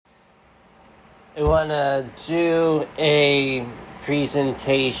I want to do a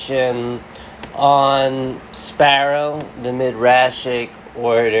presentation on Sparrow, the Midrashic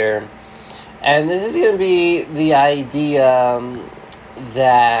order. And this is going to be the idea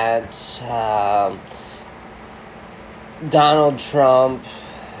that Donald Trump,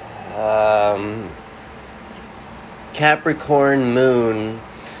 Capricorn Moon,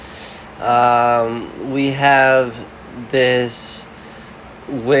 we have this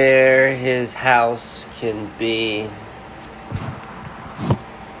where his house can be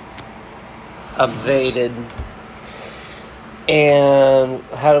invaded. And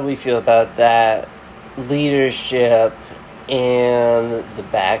how do we feel about that? Leadership and the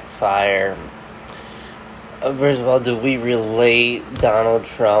backfire. First of all, do we relate Donald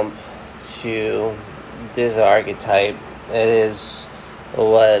Trump to this archetype? It is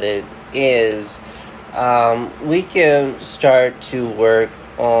what it is. We can start to work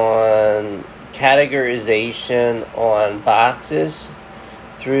on categorization on boxes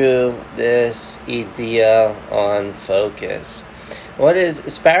through this idea on focus. What is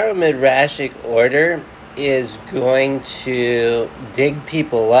Sparrow Midrashic order is going to dig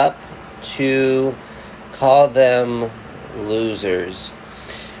people up to call them losers.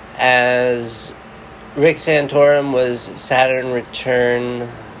 As Rick Santorum was Saturn return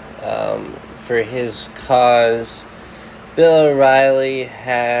for his cause, Bill O'Reilly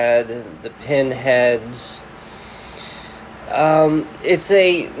had the pinheads. It's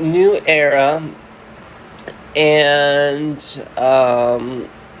a new era, and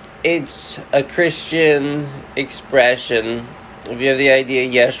it's a Christian expression. If you have the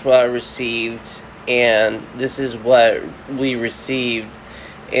idea Yeshua received, and this is what we received,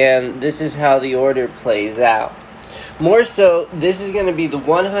 and this is how the order plays out. More so, this is going to be the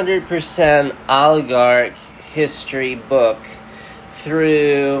 100% Oligarch history book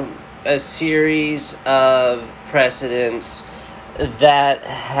through a series of precedents that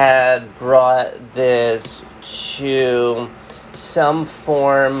had brought this to some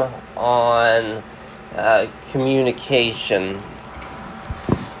form on communication,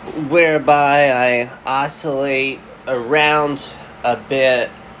 whereby I oscillate around a bit,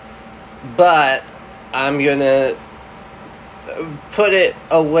 but I'm going to put it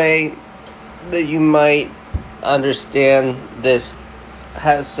a way that you might understand this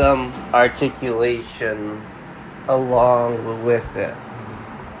has some articulation along with it.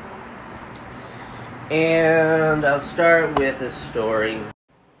 And I'll start with a story.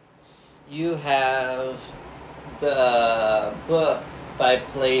 You have the book by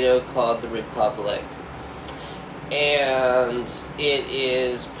Plato called The Republic. And it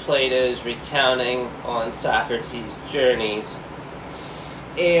is Plato's recounting on Socrates' journeys.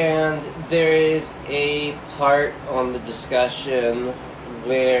 And there is a part on the discussion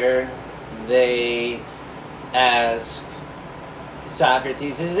where they ask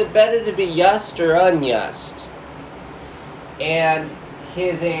Socrates, is it better to be just or unjust? And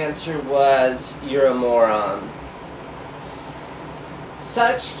his answer was, you're a moron.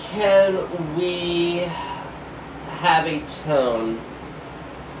 Such can we have a tone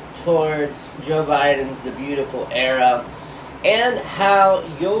towards Joe Biden's The Beautiful Era, and how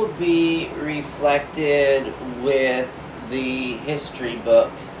you'll be reflected with the history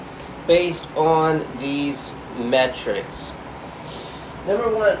book based on these metrics. Number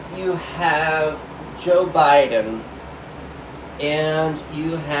one, you have Joe Biden, and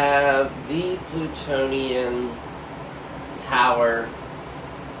you have the Plutonian power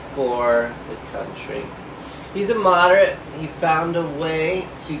for the country. He's a moderate. He found a way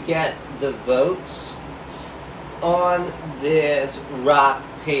to get the votes on this rock,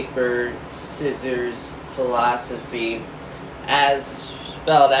 paper, scissors philosophy as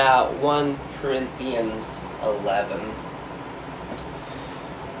spelled out 1 Corinthians 11.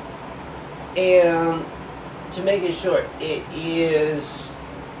 And to make it short, it is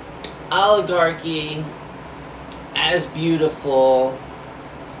oligarchy as beautiful,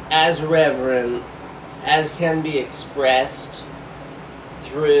 as reverent, as can be expressed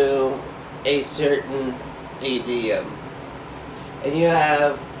through a certain idiom. And you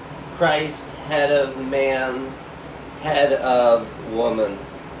have Christ, head of man, head of woman.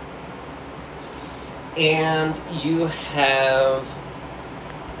 And you have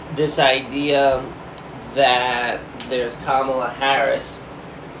this idea that there's Kamala Harris,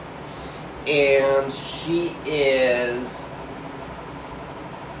 and she is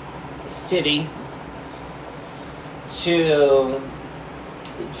city to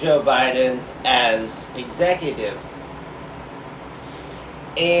Joe Biden as executive.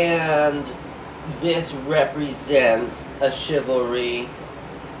 And this represents a chivalry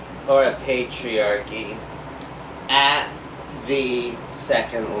or a patriarchy at the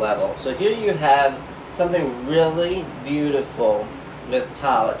second level. So here you have something really beautiful with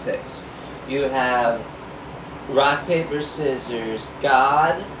politics. You have rock, paper, scissors,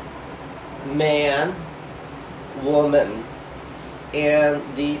 God, man, woman, and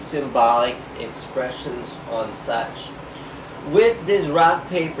these symbolic expressions on such. With this rock,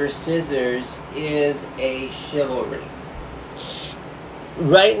 paper, scissors is a chivalry.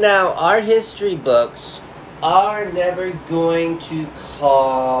 Right now, our history books are never going to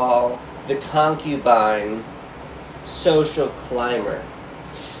call the concubine social climber.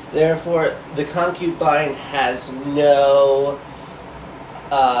 Therefore, the concubine has no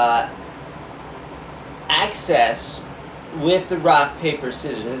access with the rock, paper,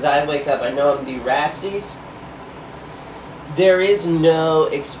 scissors. As I wake up, I know I'm the Erastes. There is no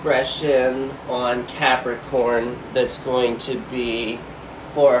expression on Capricorn that's going to be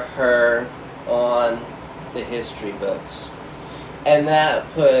for her on the history books. And that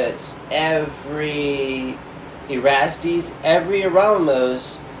puts every Erastes, every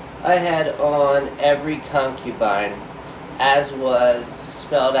Erasmus ahead on every concubine, as was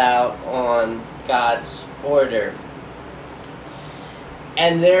spelled out on God's order.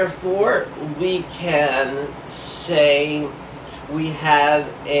 And therefore, we can say we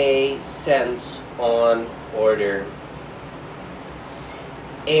have a sense on order.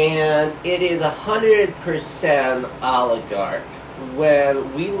 And it is 100% oligarch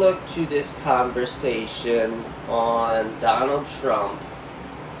when we look to this conversation on Donald Trump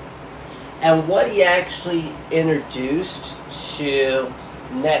and what he actually introduced to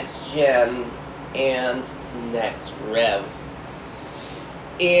Next Gen and Next Rev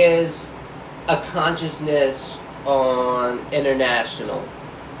is a consciousness on international.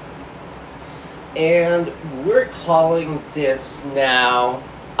 And we're calling this now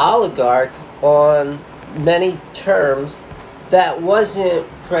oligarch on many terms that wasn't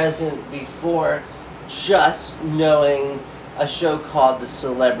present before, just knowing a show called The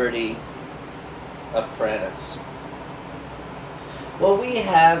Celebrity Apprentice. Well, we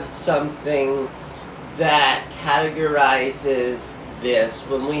have something that categorizes this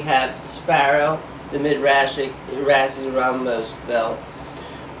when we have Sparrow, the Midrashic Ramos bell.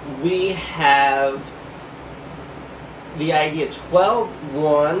 We have the idea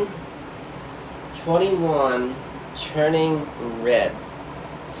 12-1, 21, turning red.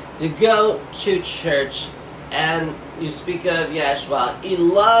 You go to church and you speak of Yeshua. He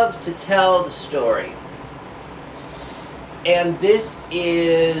loved to tell the story. And this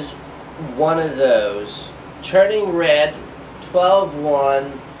is one of those. Turning red,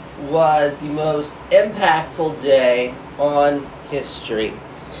 12-1, was the most impactful day on history.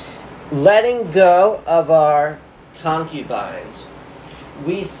 Letting go of our concubines.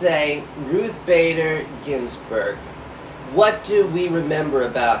 We say Ruth Bader Ginsburg. What do we remember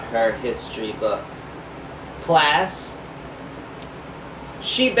about her history book? Class,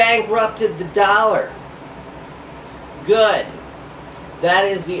 she bankrupted the dollar. Good. That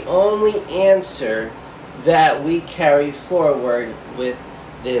is the only answer that we carry forward with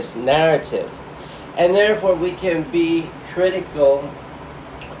this narrative. And therefore we can be critical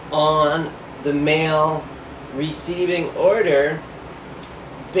on the male receiving order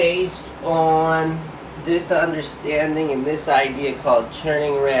based on this understanding and this idea called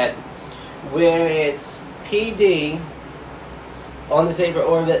turning red, where it's PD on the safer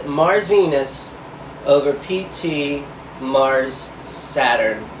orbit Mars-Venus over PT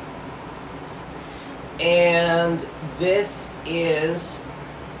Mars-Saturn. And this is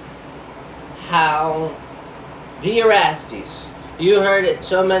how the Erastes, you heard it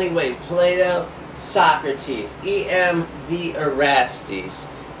so many ways, Plato, Socrates, E.M. the Erastes,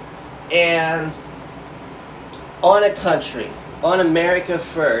 and on a country, on America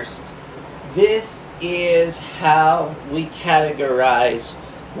first, this is how we categorize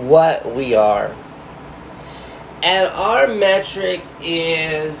what we are. And our metric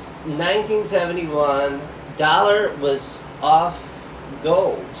is 1971, dollar was off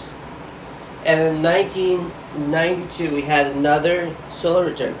gold. And in 1992, we had another solar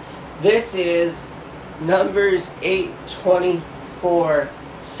return. This is numbers 824,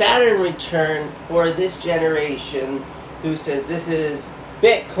 Saturn return for this generation who says this is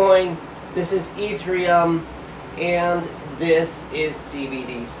Bitcoin, this is Ethereum, and this is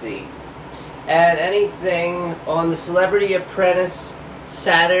CBDC. And anything on the Celebrity Apprentice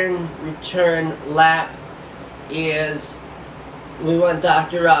Saturn return lap is, we want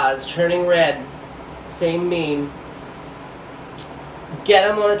Dr. Oz, turning red, same meme. Get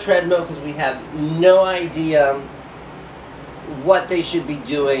them on a treadmill because we have no idea what they should be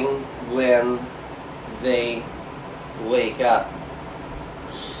doing when they wake up.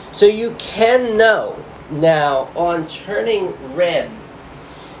 So you can know now on turning red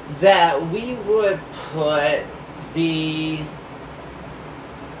that we would put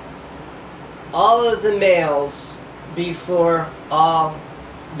all of the males before all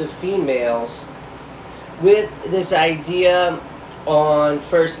the females, with this idea on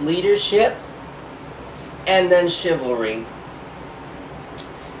first leadership and then chivalry.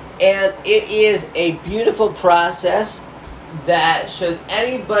 And it is a beautiful process that shows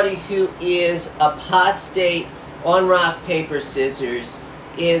anybody who is apostate on rock, paper, scissors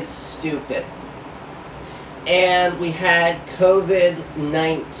is stupid. And we had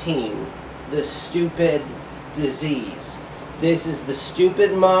COVID-19, the stupid disease. This is the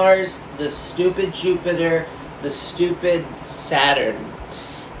stupid Mars, the stupid Jupiter, the stupid Saturn.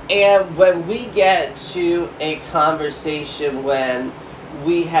 And when we get to a conversation when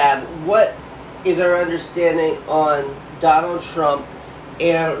we have what is our understanding on Donald Trump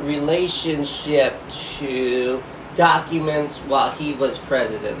and relationship to documents while he was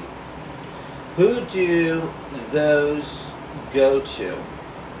president, who do those go to?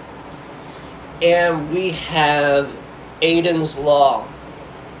 And we have Aiden's Law.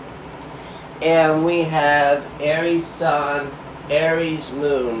 And we have Aries Sun, Aries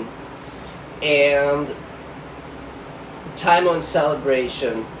Moon, and the Time on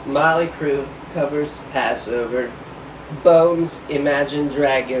Celebration. Molly Crew covers Passover. Bones, Imagine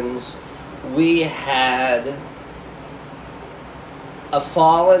Dragons. We had a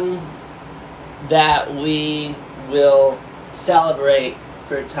Fallen that we will celebrate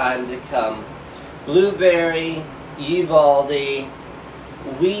for time to come. Blueberry, Uvalde.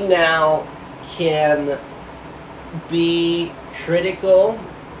 We now can be critical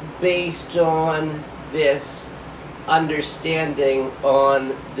based on this understanding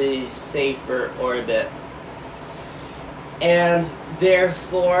on the safer orbit. And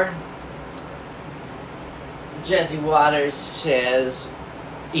therefore, Jesse Waters says,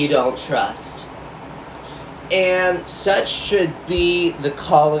 you don't trust. And such should be the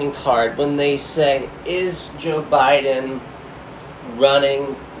calling card when they say, is Joe Biden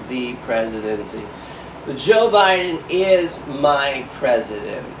running the presidency? Joe Biden is my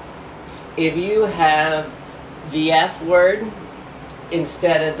president. If you have the F word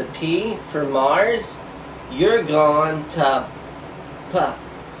instead of the P for Mars, you're gone to P.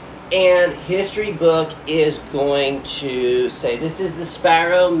 And history book is going to say this is the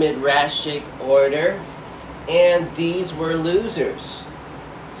Sparrow Midrashic order, and these were losers.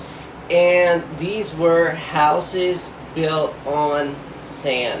 And these were houses built on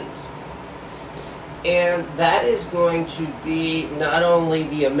sand. And that is going to be not only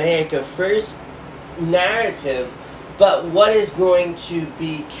the America First narrative, but what is going to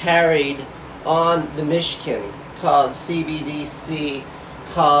be carried on the Mishkan, called CBDC,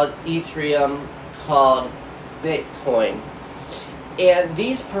 called Ethereum, called Bitcoin. And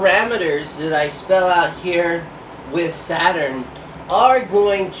these parameters that I spell out here with Saturn are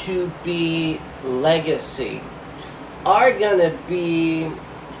going to be legacy, are going to be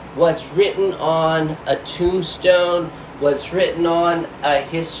what's written on a tombstone, what's written on a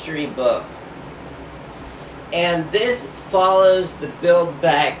history book. And this follows the Build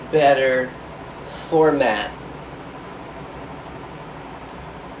Back Better format.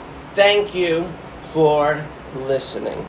 Thank you for listening.